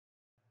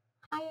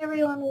Hi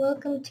everyone,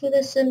 welcome to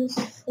the Sims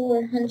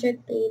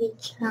 400 Baby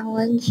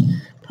Challenge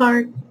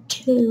Part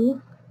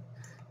 2.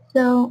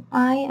 So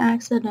I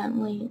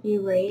accidentally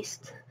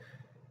erased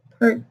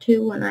Part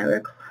 2 when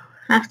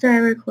after I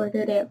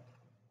recorded it.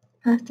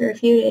 After a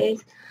few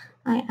days,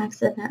 I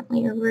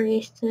accidentally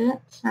erased it.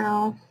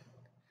 So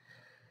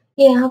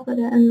yeah, but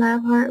in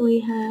that part we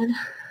had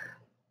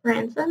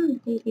Branson,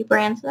 baby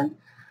Branson,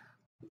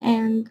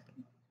 and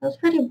it was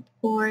pretty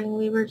boring.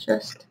 We were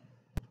just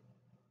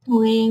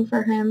waiting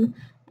for him,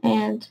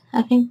 and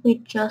I think we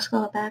just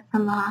got back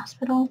from the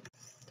hospital.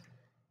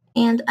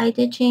 And I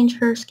did change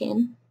her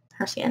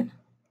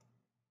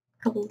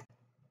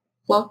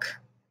look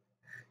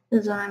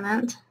is what I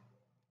meant.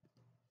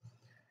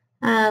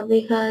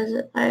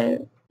 Because I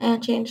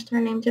changed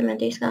her name to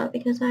Mindy Scott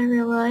because I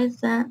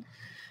realized that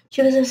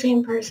she was the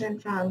same person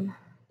from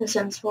The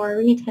Sims 4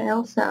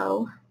 Retail,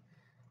 so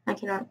I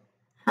cannot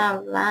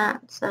have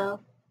that.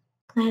 So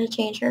I had to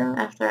change her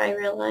after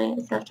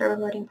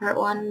recording part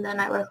 1, and then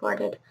I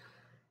recorded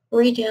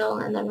Retail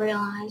and then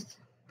realized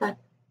that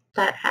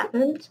that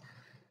happened.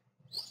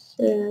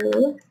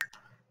 So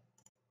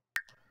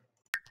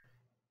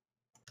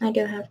I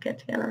do have get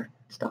together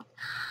stuff.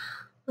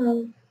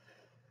 So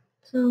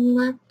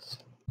let's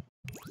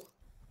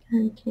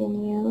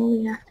continue.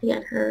 We have to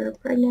get her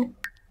pregnant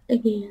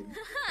again.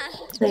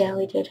 So yeah,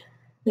 we did.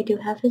 We do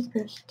have his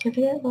birth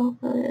certificate. We'll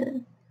put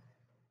it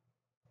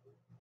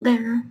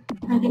there.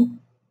 I think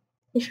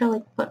we should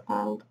like put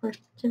all the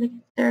birth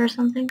certificates there or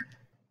something.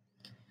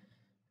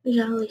 We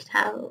should at least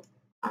have all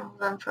of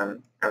them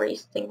from every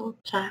single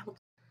child.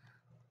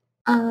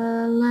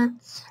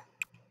 Let's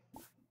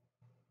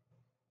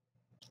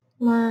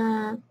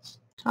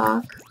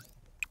talk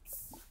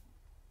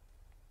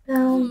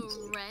about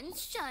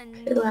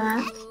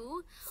that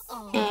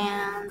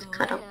and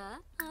cuddle.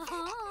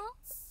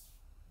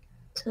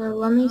 So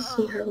let me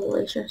see her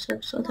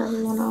relationships with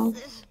everyone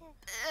else.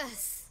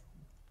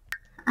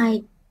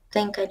 I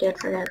think I did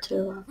forget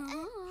to.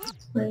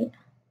 Wait.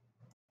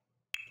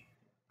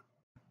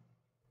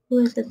 Who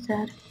is it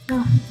said?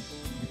 Oh.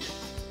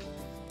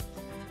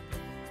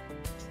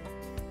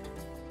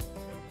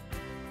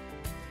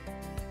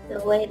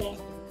 Still waiting.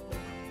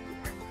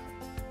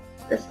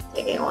 This is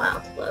taking a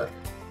while to load.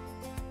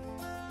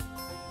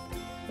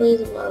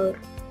 Please load.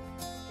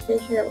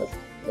 Pretty sure it was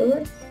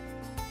Lewis?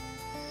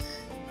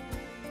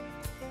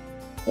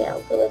 Yeah,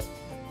 Lewis.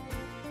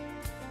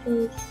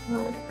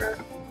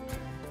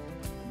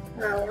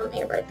 Let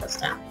me write this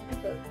down.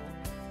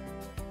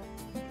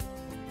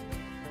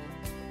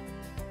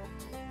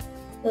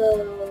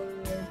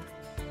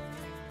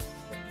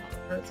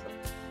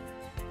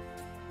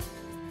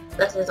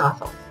 This is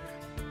awful.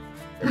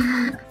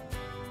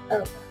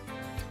 Oh.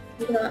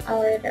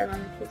 I'll write it on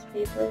a piece of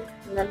paper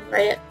and then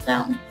write it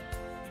down.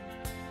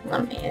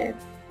 Let me.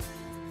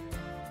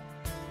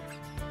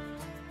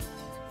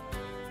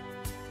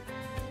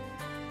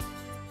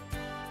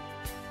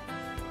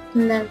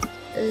 And then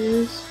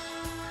is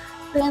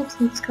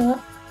Branson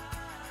Scott.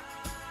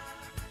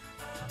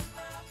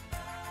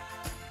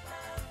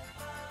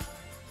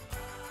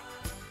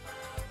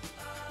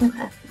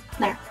 Okay,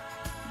 there.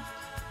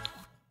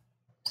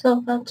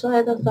 So that's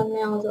why the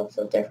thumbnail is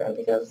also different,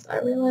 because I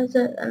realized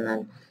it and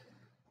then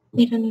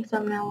made a new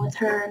thumbnail with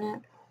her in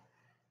it,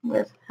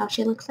 with how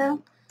she looks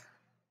now.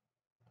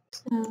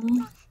 So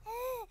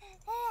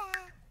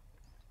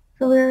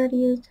we already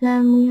used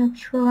him. We have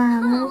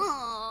Travis.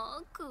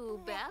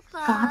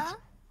 Scott.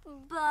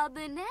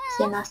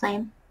 Same last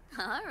name.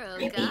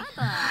 Maybe.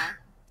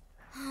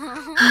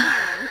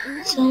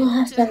 So we'll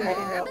have to write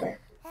it over.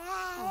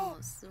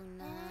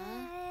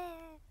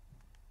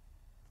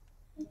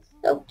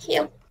 So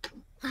cute.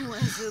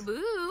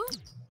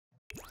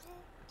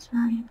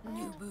 Sorry.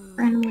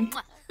 Randomly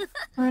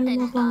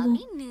pausing.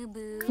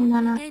 And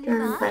then after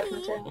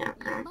referencing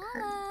it,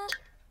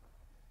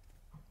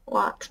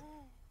 what?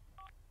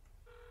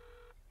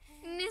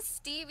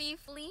 Stevie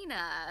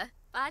Flina,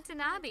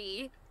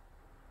 Watanabe,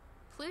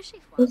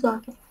 Who's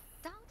walking?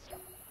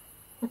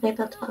 I think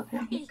that's what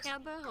that means.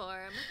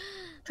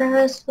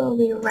 Travis will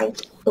be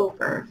right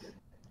over.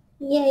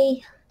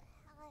 Yay!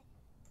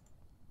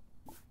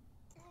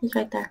 He's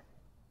right there.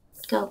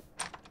 Go.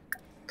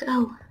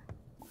 Go!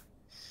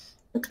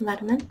 With some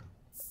vitamin.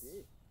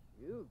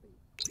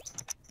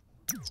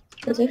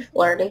 Is he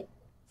flirty?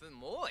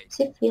 Is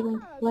he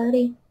feeling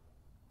flirty?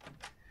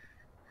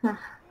 Huh.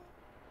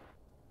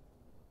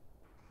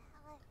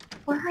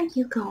 Where are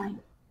you going?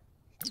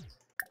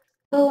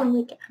 Oh, and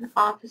we get an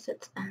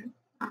opposite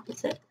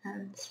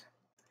ends.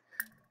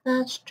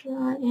 Let's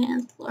try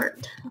and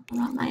flirt.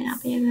 That might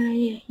not be a good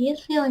idea. He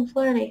is feeling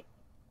flirty.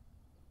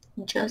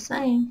 Just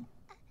saying.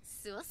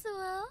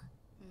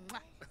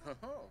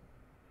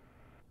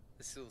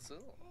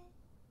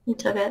 He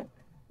took it.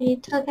 He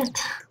took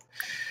it.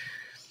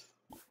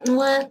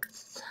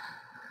 Let's...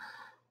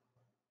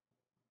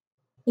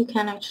 You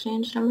can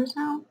exchange numbers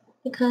now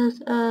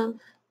because of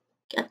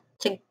get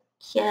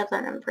together,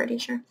 I'm pretty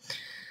sure.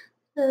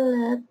 So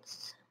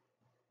let's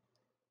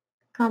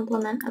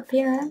compliment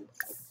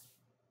appearance.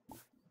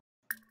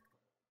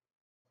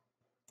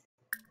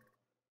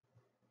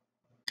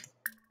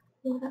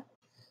 What?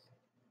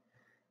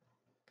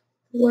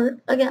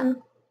 Flirt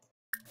again.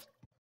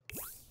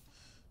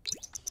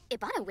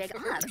 Ibana wig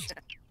up.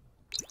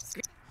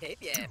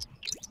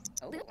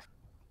 Oh.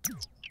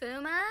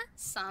 Buma,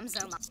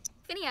 Samzoma.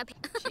 Finia.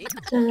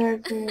 So they're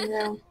doing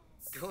their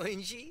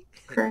Goinji.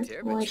 current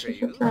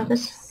relationship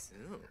status.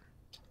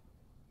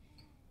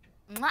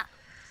 Mwah.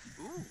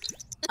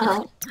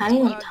 Oh, I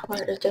didn't even tell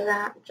her to do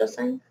that. Just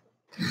saying.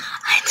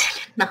 I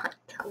did not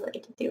tell her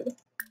to do it.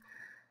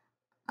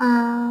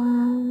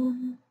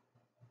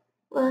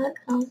 What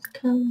else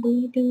can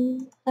we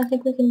do? I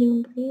think we can do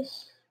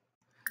embrace.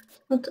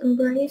 Let's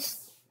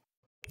embrace.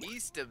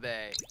 Easter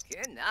Bay.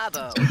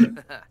 Kenabo.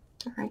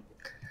 Alright.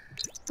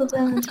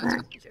 Okay, that's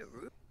fine.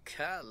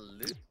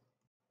 Kalu.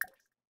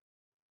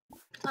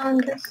 So I'm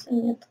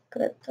guessing it's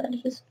good that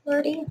he's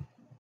flirty.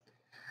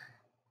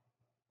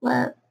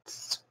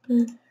 Let's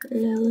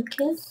blow a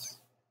kiss.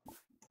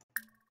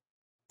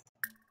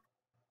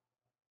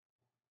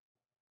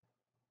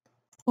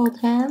 Hold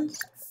hands.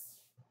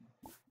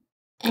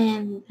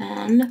 And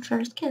then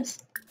first kiss.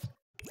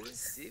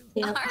 See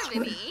how this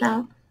works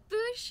out.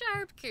 Boo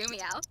sharp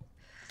kumiao.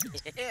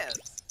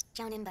 Yes.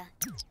 Jonimba.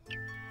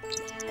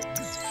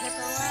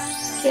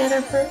 Get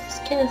our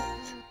first kiss.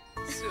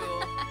 So.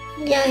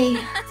 Yay.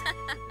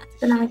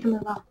 So now we can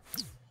move on.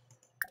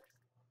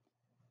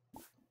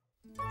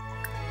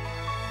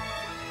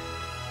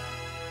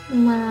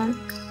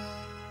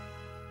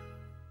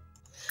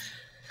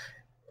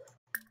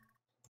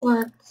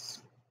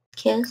 Let's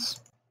kiss.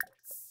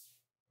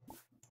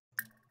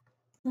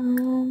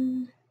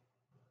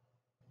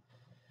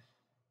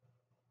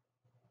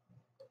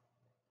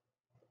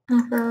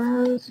 After a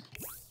rose.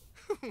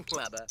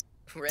 Laba.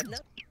 Redna.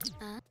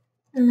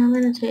 And I'm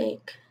gonna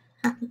take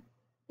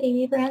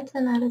baby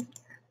Branson out of here.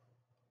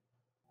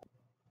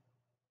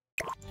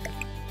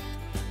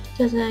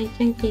 Because I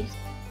think they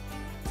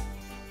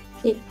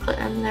put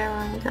him there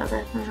when we got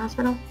back from the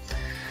hospital.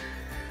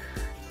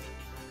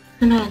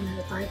 And I had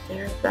another part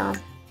there, so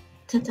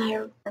since I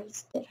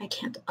erased it, I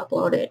can't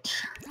upload it.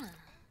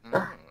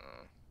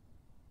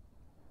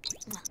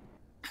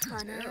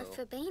 Hana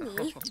for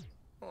baby.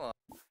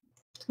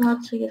 So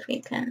let's see if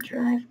we can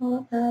try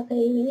for a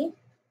baby.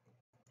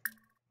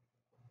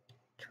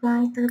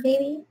 Try for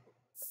baby.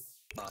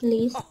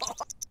 Please.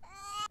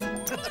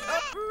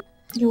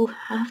 You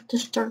have to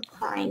start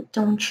crying,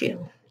 don't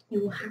you?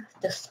 You have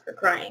to start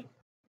crying.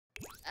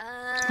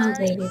 Oh,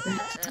 baby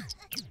Branson.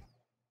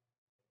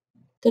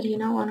 Did you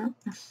not want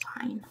to?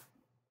 Fine.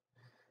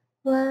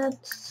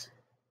 Let's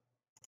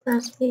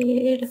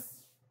breastfeed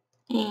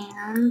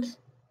and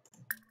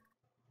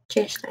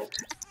change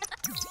diaper.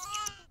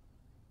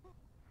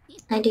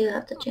 I do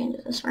have to change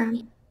this for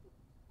him.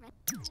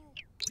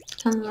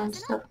 Come on,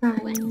 stop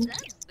crying.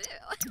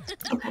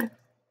 Okay.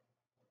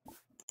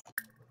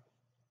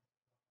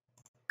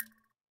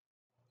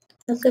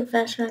 Let's do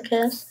fashion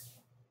kiss.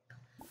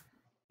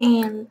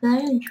 And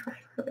then try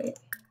for baby.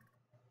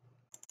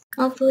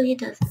 Hopefully he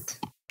doesn't.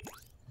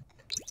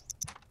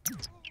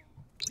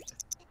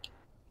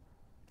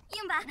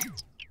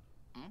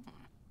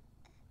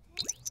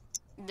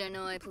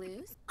 Denoy,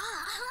 please.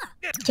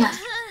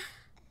 Yes.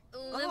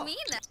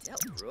 Lamina.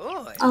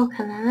 Roy. Oh,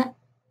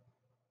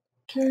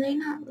 can they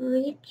not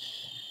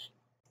reach?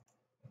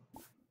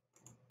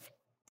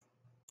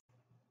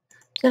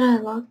 Did I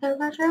lock their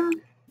bedroom?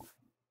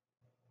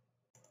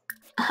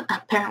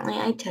 Apparently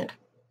I did.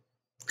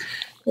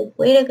 Good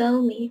way to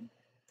go, me.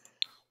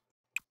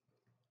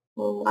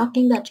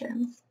 Locking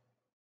bedrooms.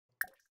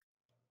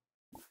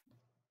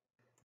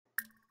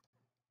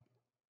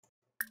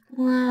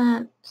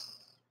 Let's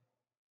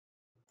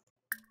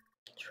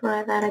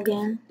try that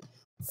again.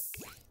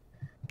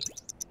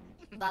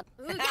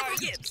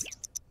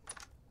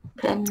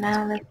 Okay,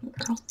 now they can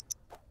go.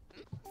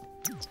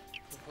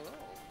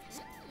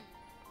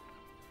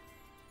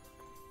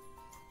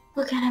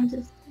 Look at him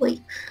just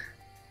sleep.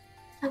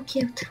 So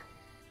cute.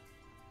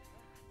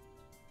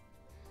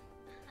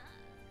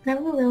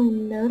 Never really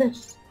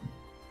noticed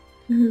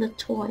the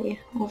toy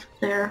over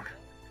there.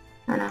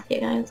 I don't know if you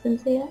guys can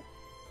see it.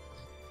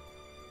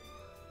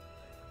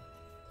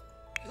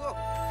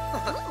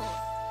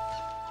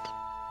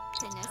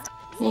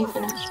 You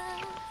finished.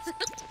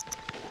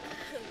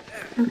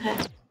 Okay.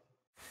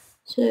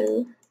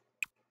 So,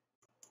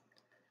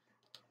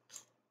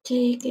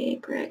 take a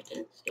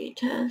pregnancy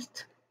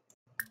test.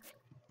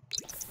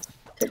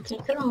 Could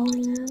take it all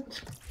in.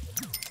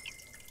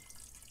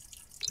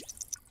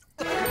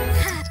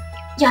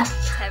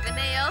 Yes! Heaven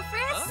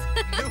Alfred?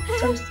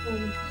 First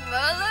one.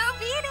 Molo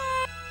beat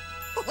it!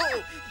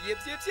 Oh,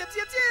 yips, yips, yips,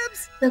 yips,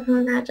 yips. So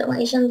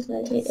congratulations,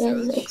 Lindsay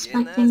is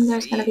expecting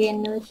there's going to be a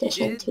new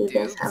addition to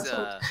this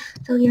household.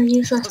 So you're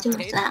useless to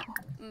us now.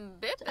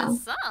 Bippa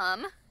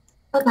some.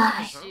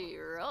 Bye-bye.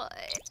 Right.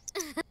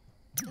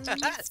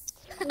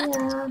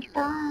 Yeah,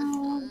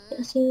 bye.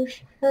 Guess you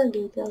should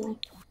be going.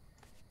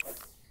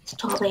 It's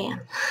 12 a.m.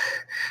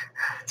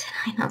 Did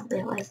I not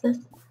realize this?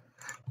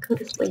 Go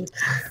to sleep.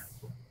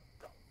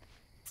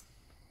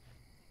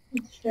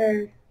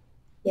 Sure.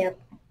 Yep,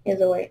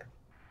 he's awake.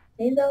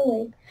 He's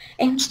awake.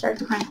 And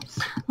starts crying.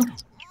 Okay.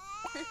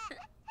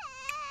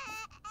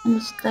 And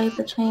just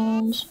diaper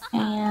change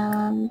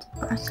and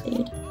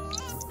breastfeed.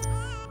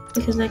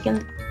 Because I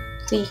can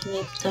see he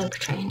needs diaper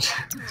change.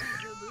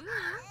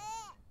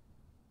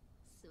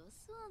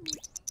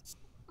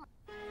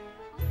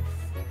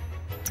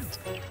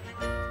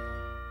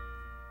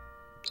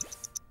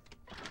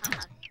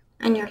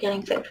 And you're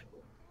getting food.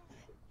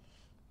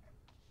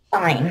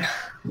 Fine.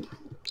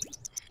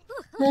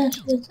 Yeah,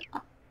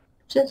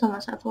 she's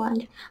almost at the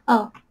end.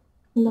 Oh,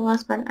 in the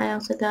last part, I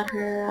also got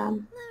her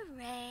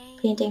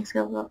painting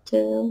skill up to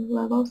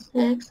level 6.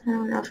 I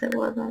don't know if it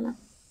was or not.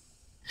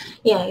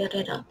 Yeah, I got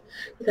it up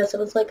because it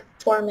was like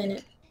a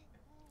 4-minute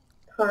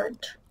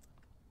part.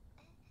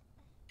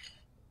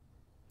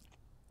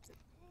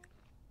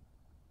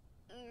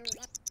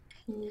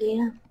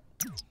 Yeah.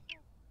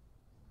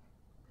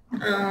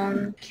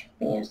 Give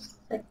me a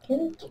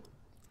second.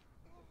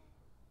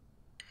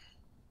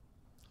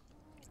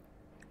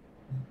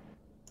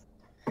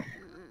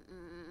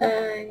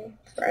 I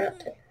forgot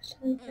to do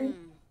something.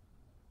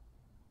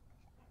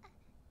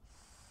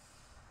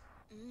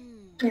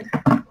 Okay.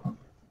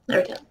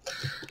 There we go.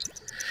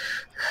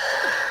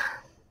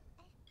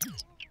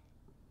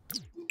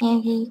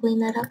 And can you clean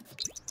that up?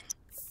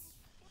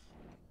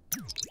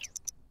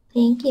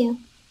 Thank you.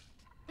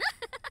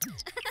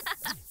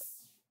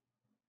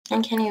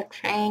 And can you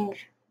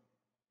change?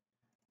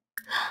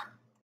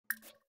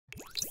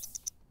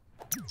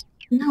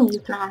 No, you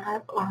cannot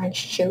have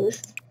orange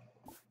juice.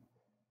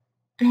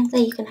 I didn't say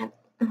you can have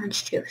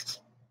orange juice.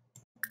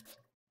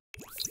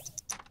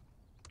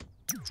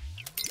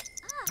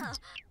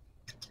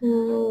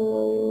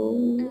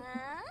 So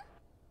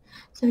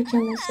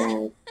Gemma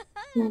said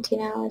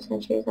 19 hours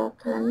and she got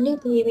a new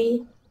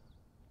baby.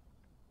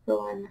 For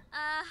one.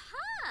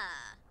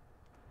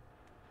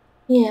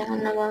 Yeah,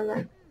 in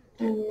November.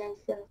 And then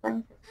she was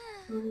like,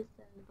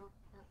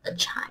 a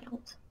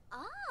child.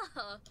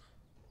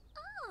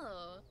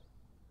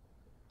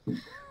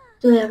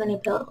 Do we have any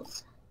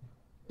pills?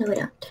 No, we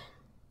don't.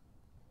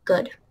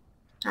 Good.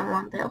 I don't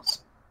want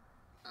pills.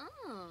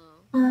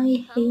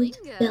 I hate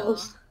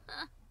pills.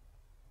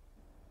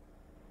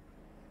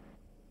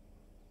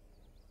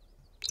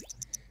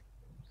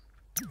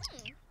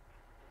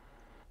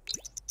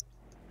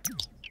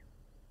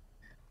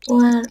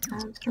 What else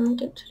can we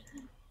do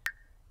today?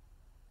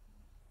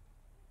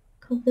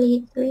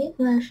 Complete 3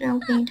 emotional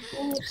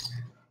paintings.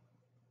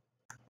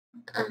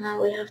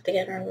 We have to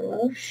get our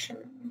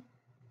lotion.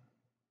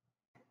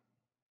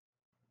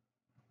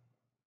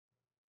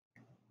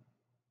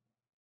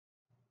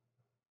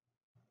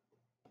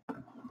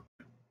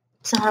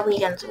 It's not a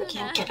weekend, so we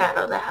can't get out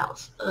of the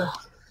house. Ugh.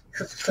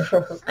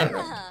 I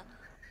mean,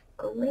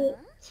 great.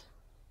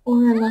 Or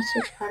unless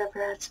it's part of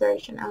her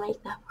aspiration, I'll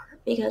make that part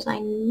because I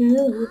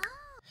knew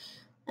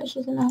that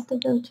she's gonna have to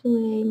go to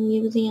a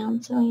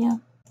museum. So yeah,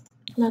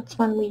 that's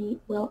when we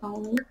will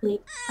only leave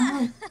the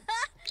house.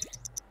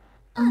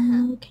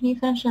 Can you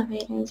finish that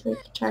painting so we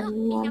can try a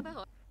new one?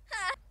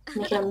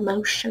 Make it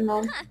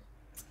emotional.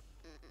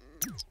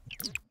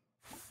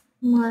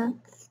 What?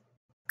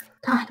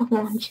 I don't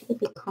want you to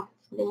be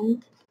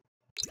confident.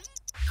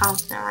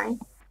 Confident, right?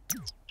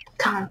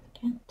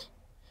 Confident.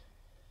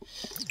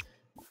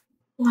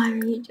 Why are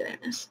you doing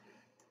this?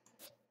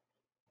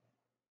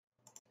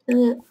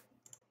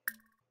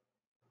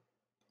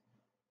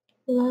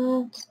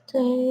 Let's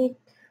take...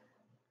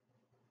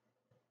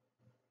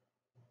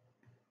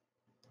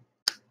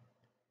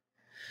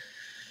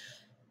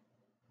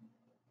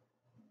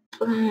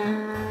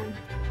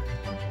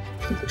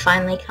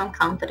 finally become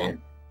confident.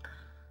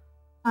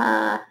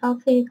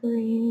 Healthy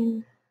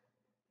green.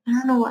 I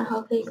don't know what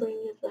healthy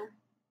green is there.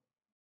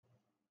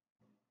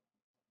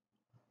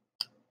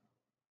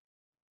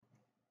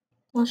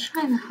 Let's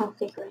try the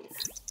healthy green.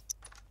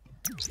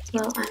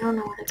 Well, I don't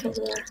know what it is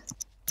there.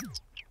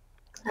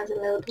 Has a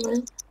little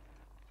blue.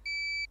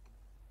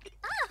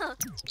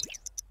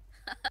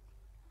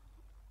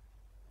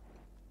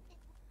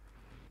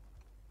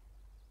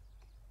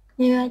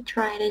 Maybe I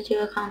try to do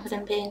a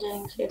confident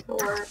painting, see if it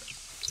works.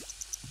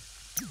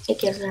 It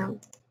gives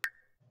them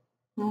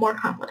more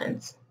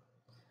confidence.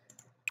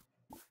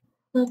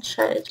 Let's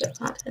try to do a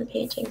confident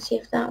painting, see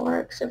if that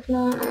works. If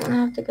not, I'm gonna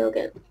have to go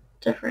get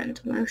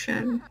different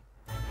emotion.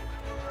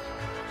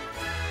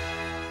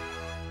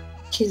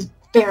 She's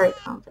very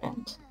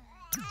confident.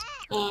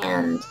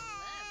 And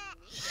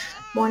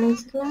morning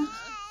sickness?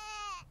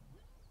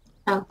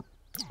 Oh.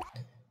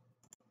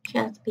 She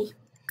has to be.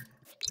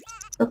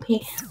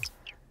 Okay.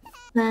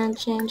 Then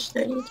change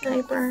 30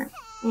 diaper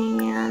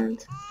and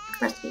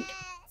breastfeed.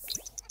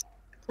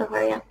 So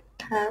hurry up.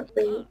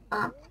 Hurry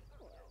up.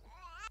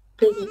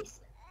 Please.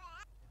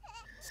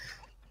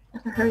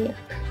 Hurry up.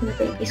 The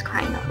baby's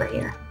crying over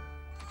here.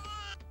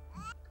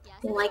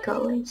 Like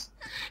always.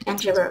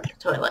 And she broke the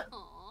toilet.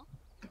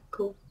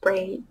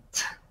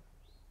 Great.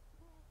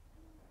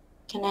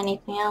 Can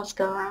anything else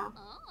go wrong?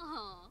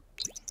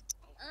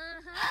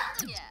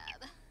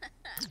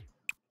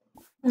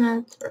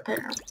 Let's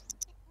repair.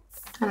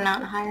 I'm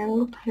not hiring a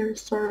repair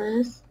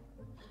service.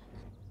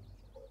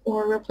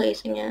 or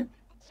replacing it.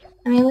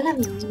 I mean, we have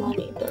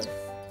money, but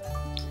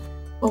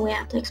when we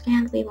have to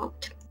expand, we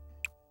won't.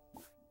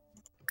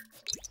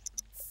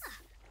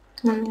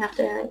 When we have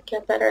to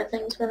get better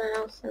things for the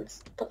house and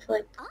stuff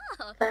like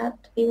Oh,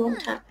 that, we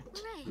won't have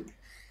it. right.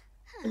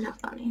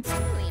 Enough money.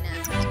 Lena.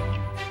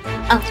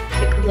 Oh,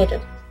 we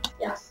completed.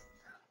 Yes.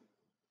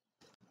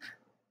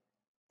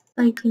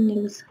 Exciting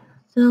news.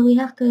 So we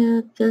have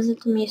to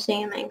visit the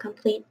museum and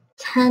complete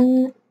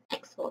 10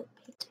 excellent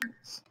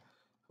paintings.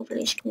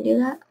 Hopefully she can do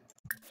that.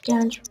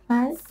 Damage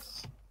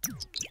parts.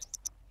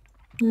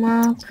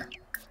 Mop.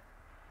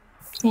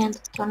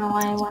 And don't know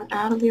why I went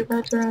out of your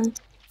bedroom.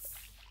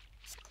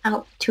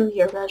 Out to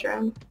your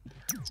bedroom.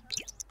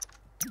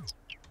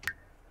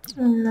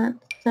 And let's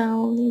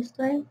sell these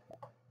things.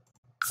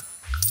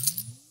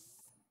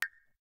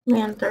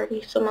 Man,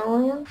 30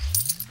 simoleons.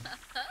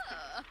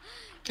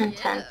 And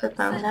 10 for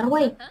throwing that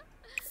away.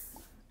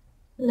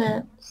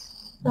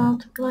 Let's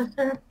salt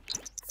collector.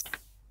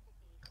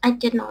 I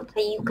did not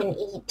say you can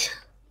eat.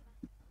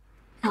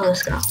 Oh,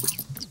 let's go.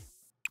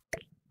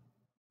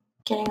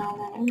 Getting all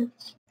my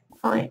nerves.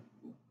 Oh wait,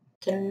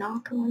 did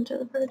not go into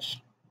the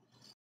fridge.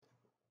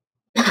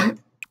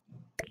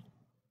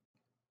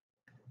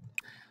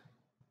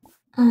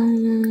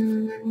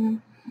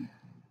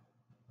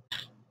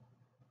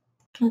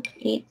 Let's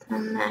eat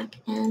some mac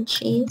and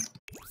cheese.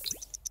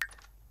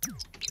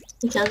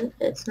 Because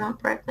it's not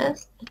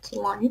breakfast, it's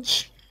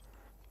lunch.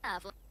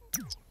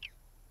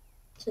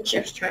 So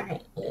just trying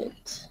to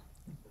eat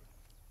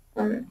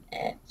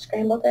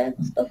scrambled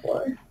eggs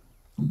before.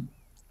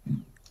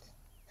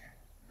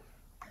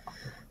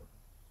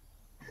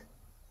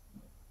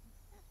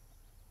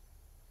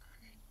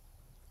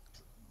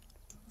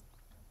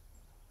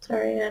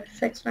 Sorry, I had to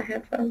fix my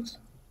headphones.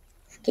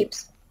 It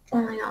keeps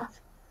falling off.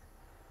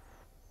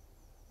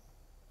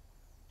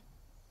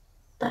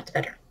 That's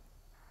better.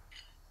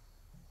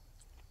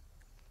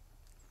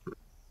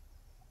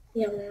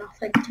 You have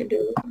nothing to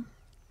do.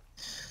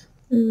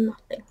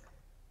 Nothing.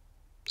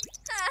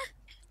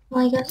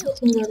 Well, I guess we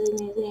can go to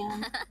the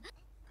museum.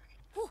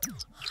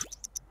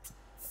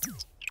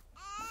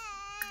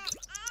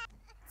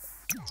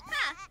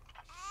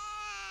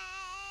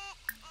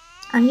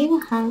 Are you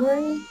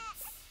hungry?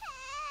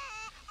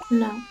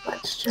 No,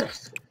 let's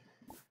just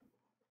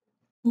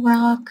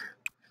rock,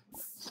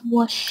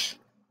 swoosh,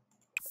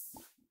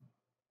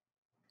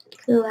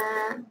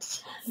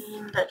 that,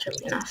 and that should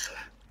be enough.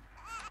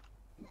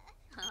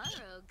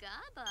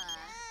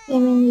 I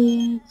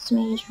mean, it's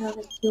major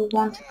if you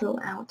want to go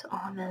out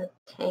on a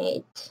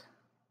date.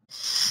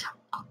 So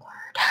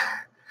awkward.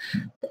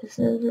 This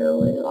is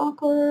really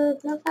awkward.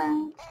 No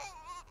thanks.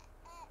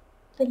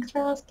 Thanks for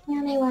asking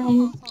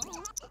anyway.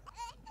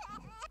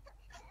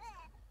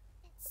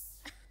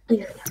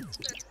 Yeah.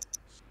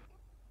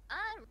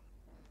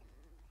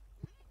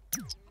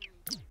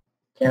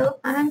 So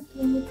I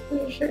think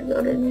we should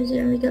go to the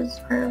museum because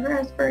it's part of our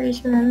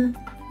aspiration. And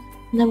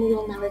then we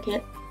will never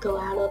go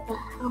out of the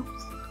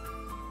house.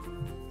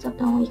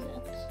 Except on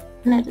weekends.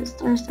 And it is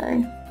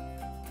Thursday.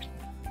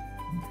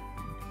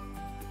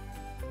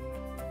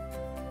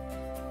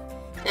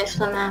 If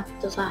the map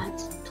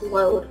decides to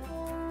load.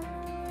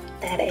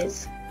 That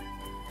is.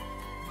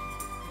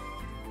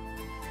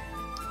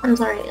 I'm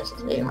sorry, this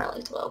is being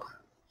really slow.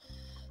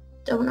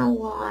 Don't know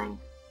why.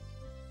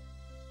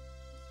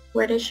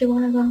 Where does she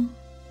want to go?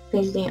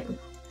 Museum.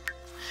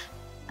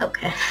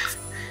 Okay.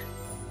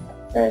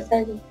 So it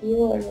says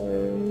you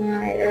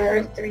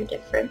admire 3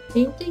 different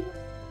paintings.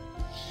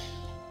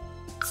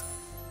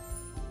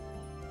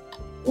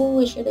 Ooh,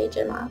 we should age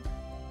him up.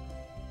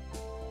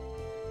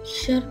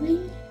 Should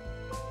we?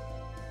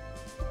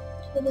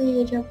 Should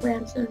we age up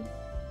Branson?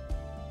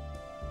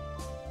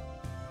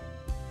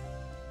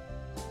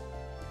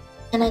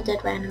 And I did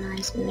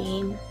randomize the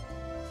name.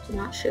 Did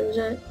not choose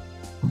it.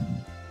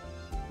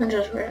 I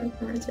just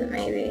randomized it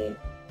maybe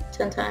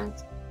 10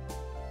 times.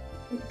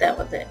 That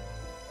was it.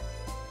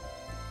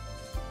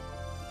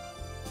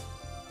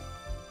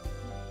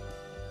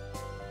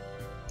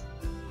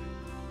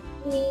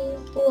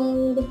 Please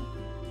load.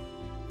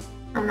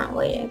 I'm not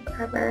waiting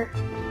forever.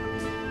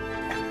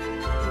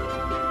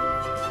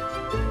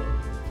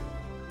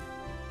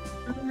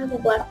 I don't have a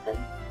black pen.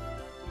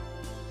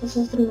 This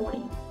is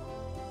annoying.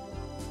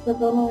 The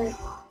bottle is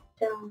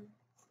down.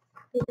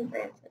 Please,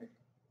 Branson.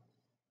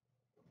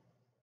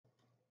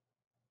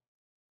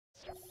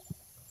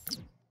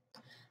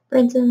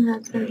 Branson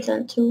has been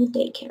sent to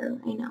daycare,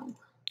 I know.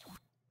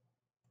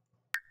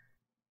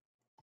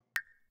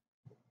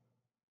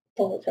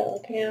 Volatile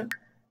account.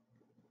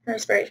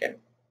 Respiration.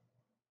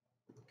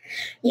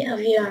 Yeah,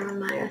 if you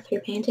admire 3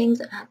 paintings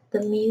at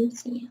the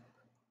museum.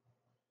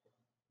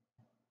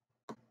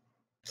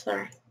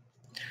 Sorry.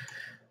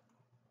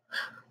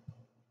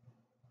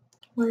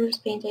 Where's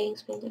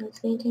paintings, paintings,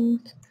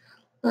 paintings?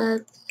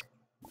 Let's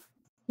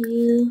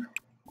view,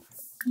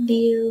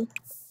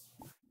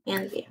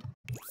 and view.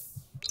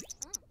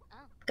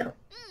 Go.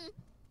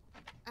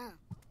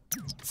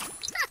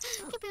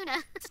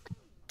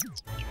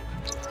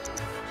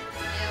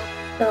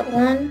 Got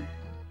 1.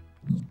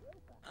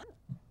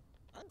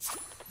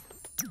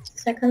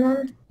 second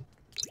one.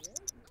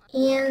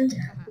 And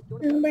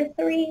number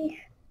 3.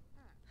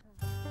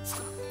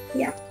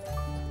 Yeah.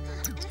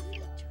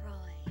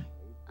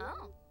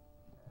 Oh.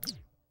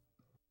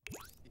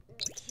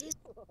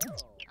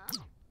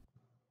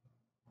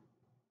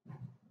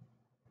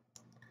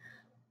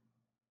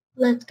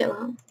 Let's go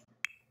home.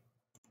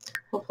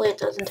 Hopefully it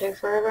doesn't take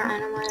forever. I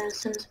know my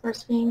Sims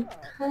first being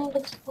kind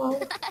of slow.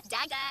 Dag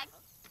dag.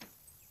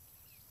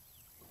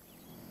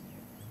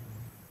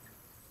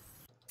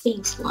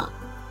 Being slow.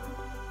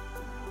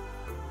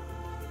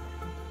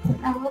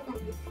 I love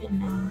that you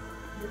can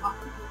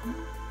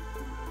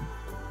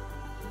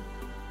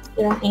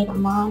you don't need a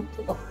mom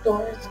to lock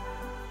doors.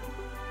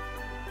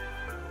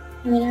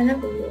 I mean, I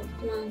never used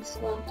moms to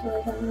lock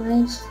doors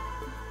anyways.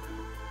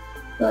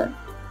 But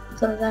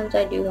sometimes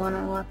I do want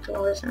to lock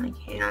doors and I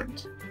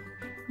can't.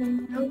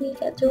 And how do you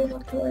get to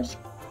lock doors?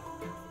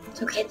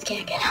 So kids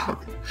can't get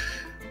out.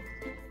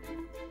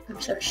 I'm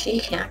sure she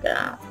can't get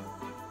out.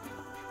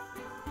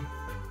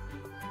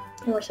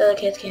 Or so the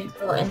kids can't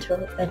go into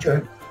her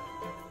bedroom.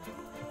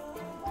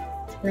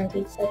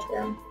 Nikki's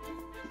bedroom.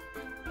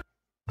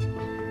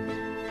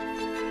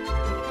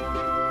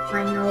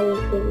 Finally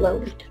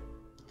loaded.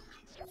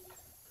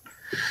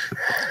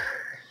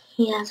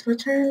 He has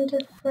returned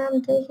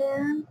from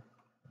daycare.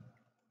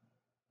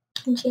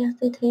 And she has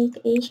to take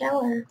a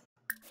shower.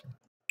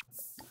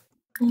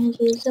 And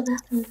use the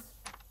bathroom.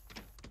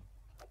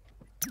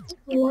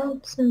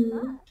 Once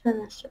in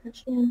trimester,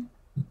 actually.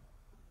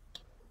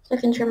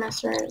 Second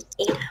trimester is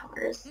 8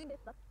 hours.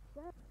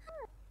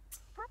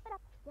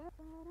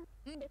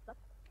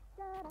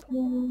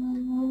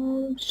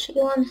 She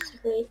wants to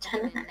read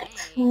 10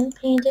 hand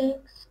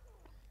paintings.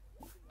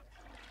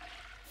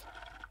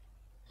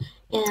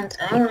 And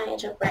I want to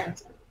age up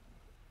Branson.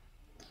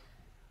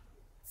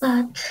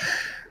 But,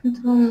 I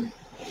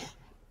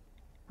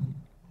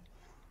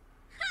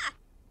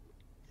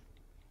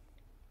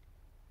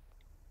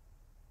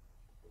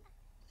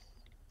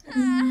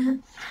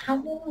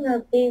want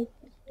to be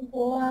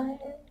wise.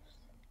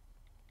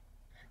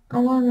 I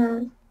want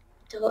to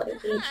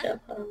delete each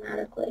up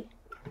automatically.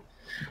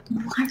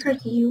 Why are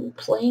you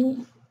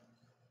playing?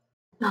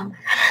 Oh my god.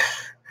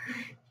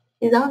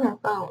 She's on her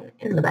phone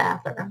in the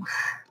bathroom.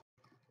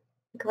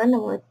 Glenda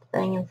was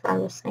playing in front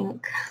of the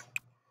sink.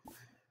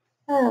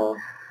 Oh.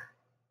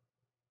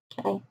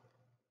 Okay.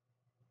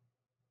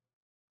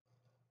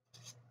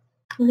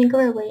 I think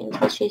we'll wait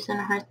until she's in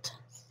her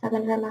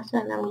second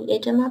trimester and then we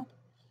age him up.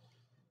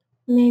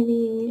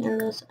 Maybe in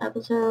this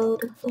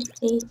episode.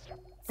 Hopefully.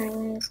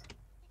 Anyways.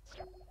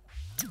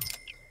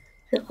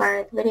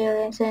 Required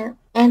video exit.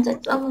 And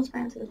it's almost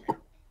Branson.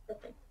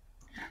 Okay.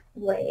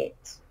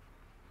 Wait.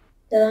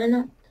 Did I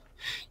not?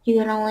 You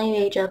can only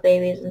age up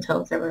babies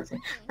until their birthday.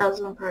 That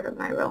was one part of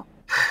my role.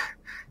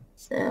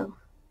 So,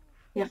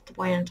 you have to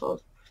wait until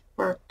his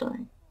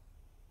birthday.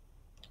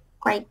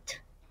 Great.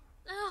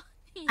 Oh,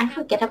 I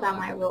forget about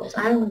my rules.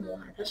 I don't know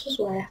why. That's just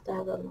why I have to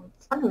have them in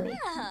front of me.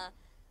 yeah.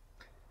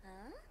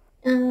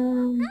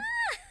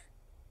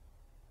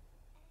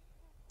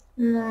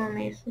 Let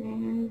me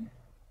see.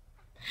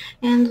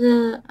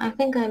 And I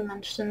think I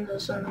mentioned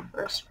this in the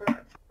first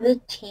part. For the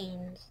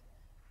teens,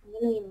 I'm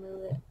gonna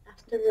remove it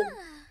after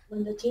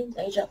when the teens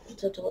age up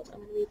to adults. I'm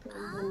gonna be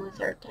putting them with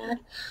their dad,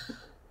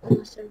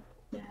 unless their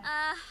dad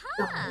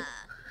Aha.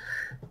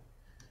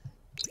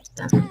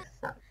 that makes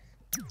sense.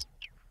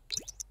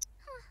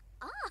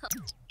 Oh.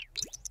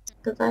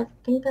 Because I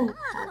think I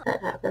had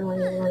that happen when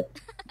you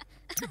like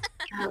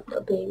have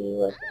a baby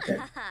with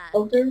the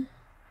older,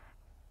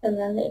 and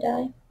then they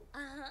die.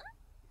 Uh-huh.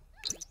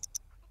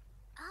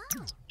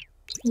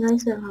 And I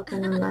still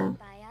happen in my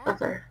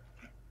other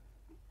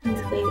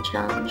baby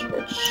challenge,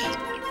 which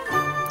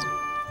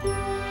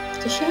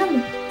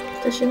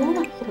does she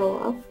want to throw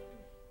up?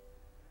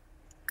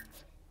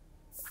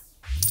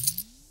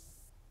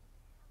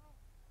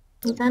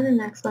 Was that an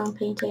excellent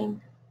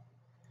painting?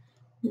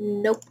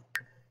 Nope.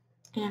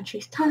 And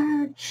she's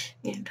tired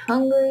and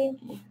hungry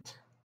and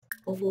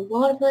a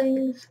lot of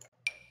things.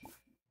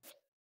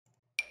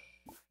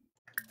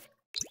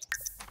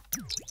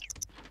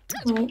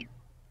 Wait.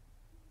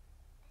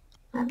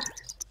 That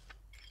matters.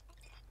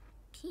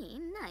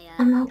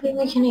 I'm hoping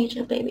we can age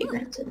a baby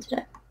Branson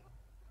today.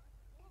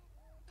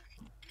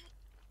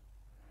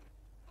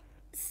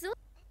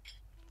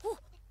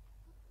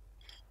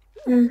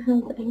 I'm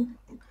hoping.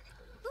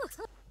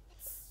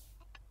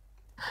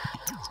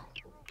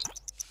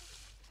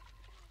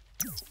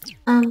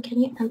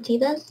 Can you empty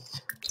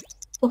this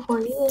before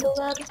you go to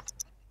bed?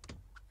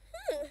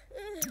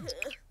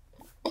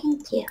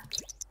 Thank you.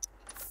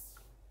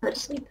 Go to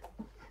sleep.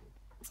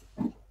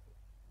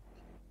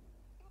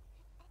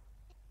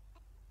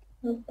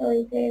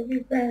 Hopefully baby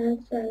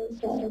Branson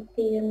won't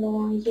be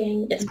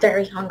annoying. It's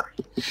very hungry.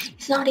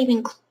 He's not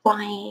even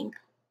crying.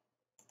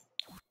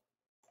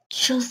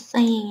 Just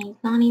saying,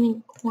 he's not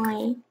even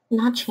crying.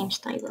 Not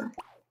change diaper.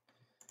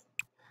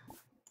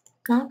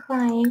 Not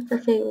crying for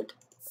food.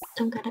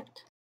 Don't get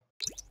it.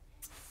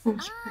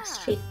 And she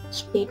pressed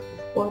speed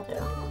 4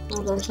 there.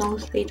 Well, there's no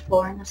speed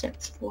 4 unless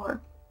it's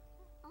 4.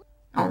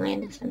 only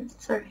in The Sims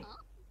 3.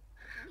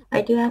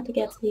 I do have to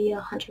get the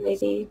 100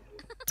 baby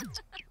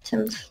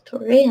Sims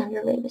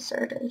 300 baby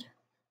started.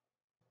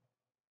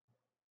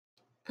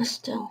 But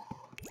still.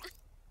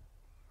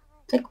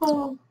 It's like,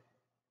 well,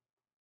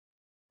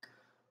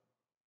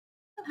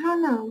 I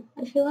don't know.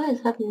 If you guys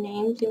have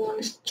names you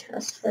want to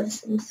suggest for the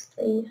Sims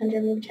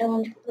 300 baby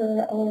challenge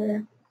for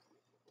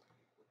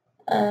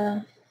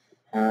our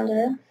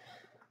founder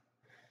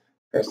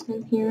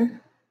person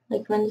here,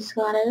 like Wendy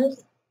Scott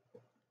is,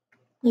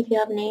 if you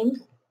have names,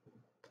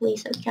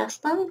 please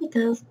suggest them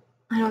because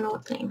I don't know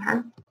what to name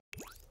her.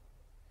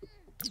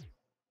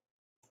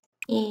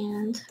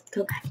 And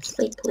go back to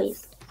sleep,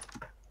 please.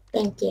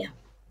 Thank you.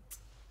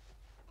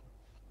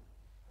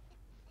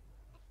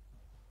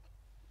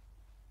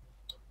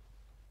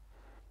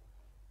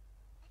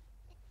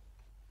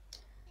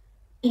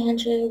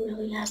 Andrew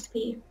really has to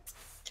be.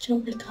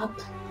 She'll pick up.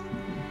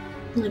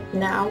 Like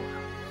now.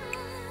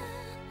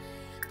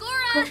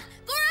 Gora!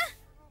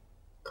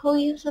 Go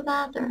use the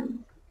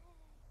bathroom.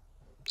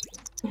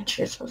 And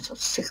she's so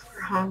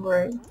super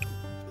hungry.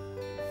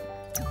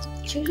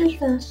 She's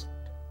just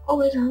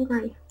always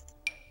hungry.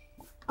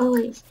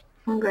 Always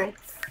hungry.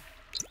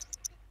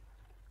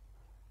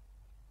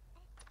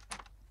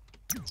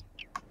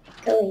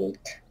 Go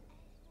eat.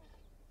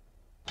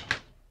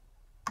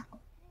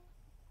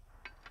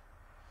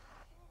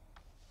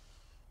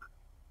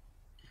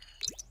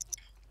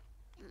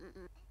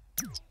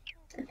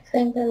 I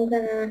think I'm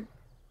gonna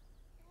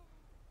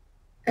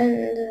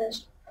end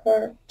this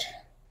part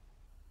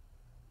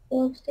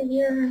close to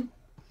here.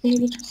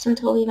 Maybe just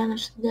until we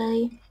finish the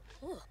day.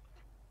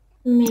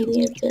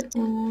 Maybe a bit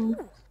long.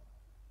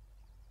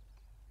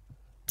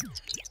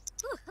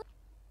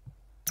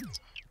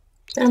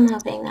 But I'm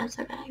hoping that's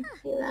okay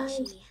for you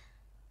guys.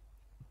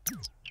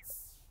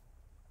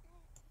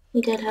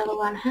 We did have a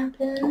lot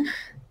happen.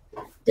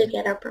 Did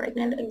get her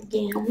pregnant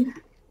again.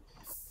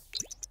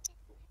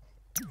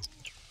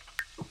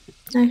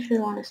 I actually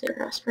want to see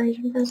her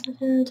aspiration for a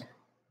second.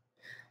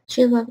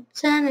 She level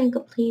 10 and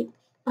complete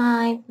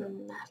 5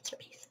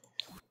 masterpieces.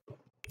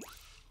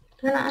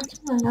 They're not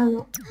actually, I don't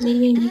know.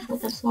 Maybe you make a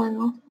best-selling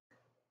author.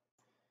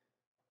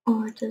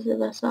 Or does the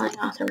best-selling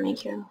author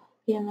make you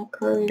be in a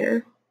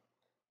career?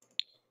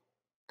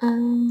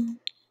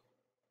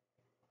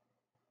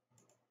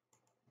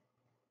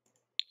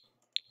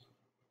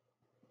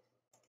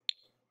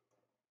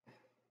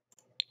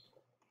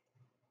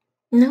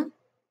 No?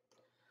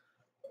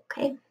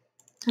 Okay.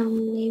 So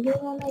maybe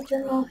when I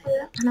turn off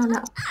here, I don't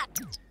know.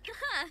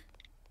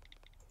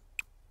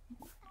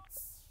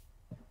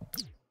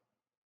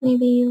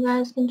 Maybe you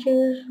guys can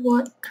choose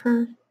what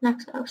her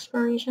next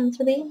aspiration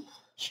to be,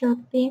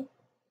 should be.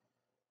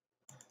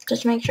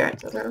 Just make sure it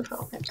doesn't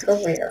involve a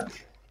career.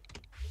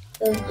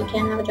 So you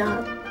can't have a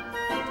job.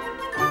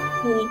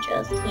 You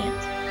just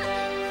can't.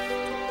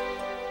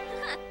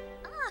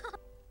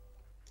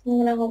 I'm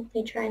gonna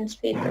hopefully try and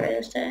speed through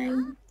this day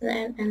and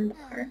then end the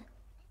part.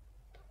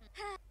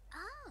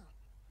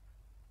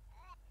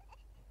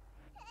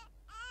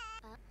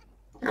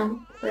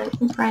 Oh,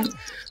 Branson's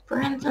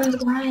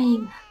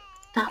crying.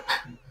 Stop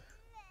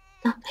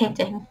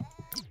painting.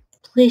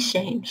 Please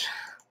change.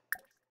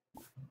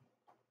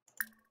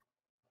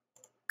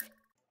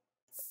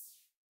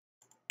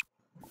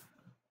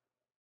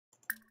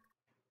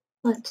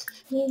 Let's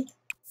see.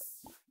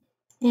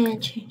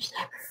 And change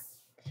that.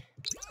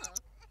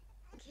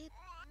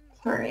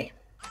 Alright.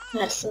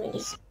 Let's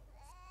sneeze.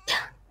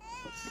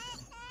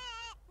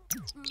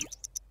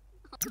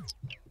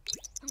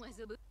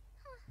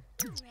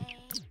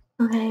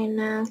 Okay,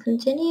 now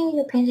continue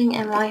your painting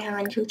and why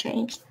haven't you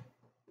changed?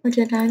 Or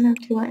did I not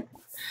do it?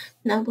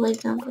 No, please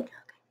don't click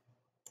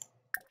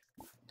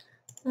OK.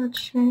 Let's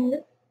change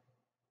it.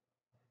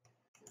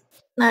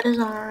 That is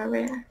our over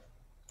here.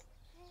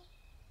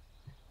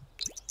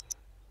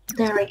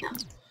 There we go.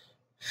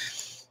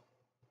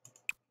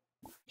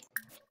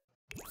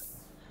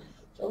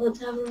 So let's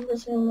have a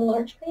resume a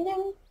large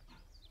painting.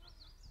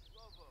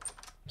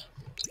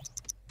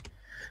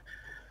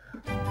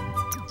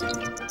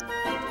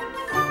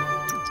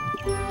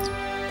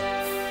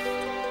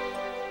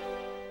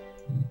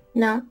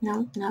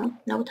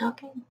 No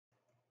talking.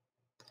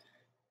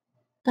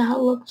 That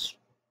looks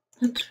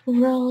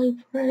really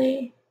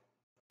pretty.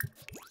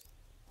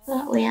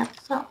 But we have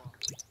to sell.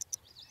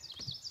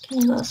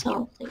 Can you go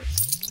sell,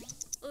 please?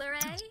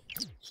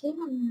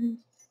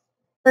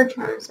 Her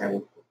terms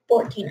are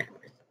 14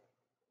 hours.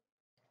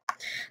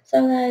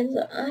 So guys,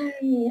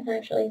 I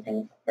actually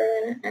think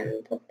we're gonna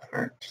end the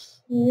part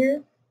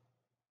here.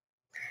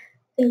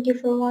 Thank you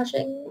for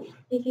watching.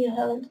 If you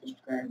haven't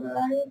subscribed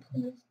already,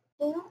 please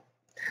do.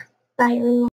 Bye everyone.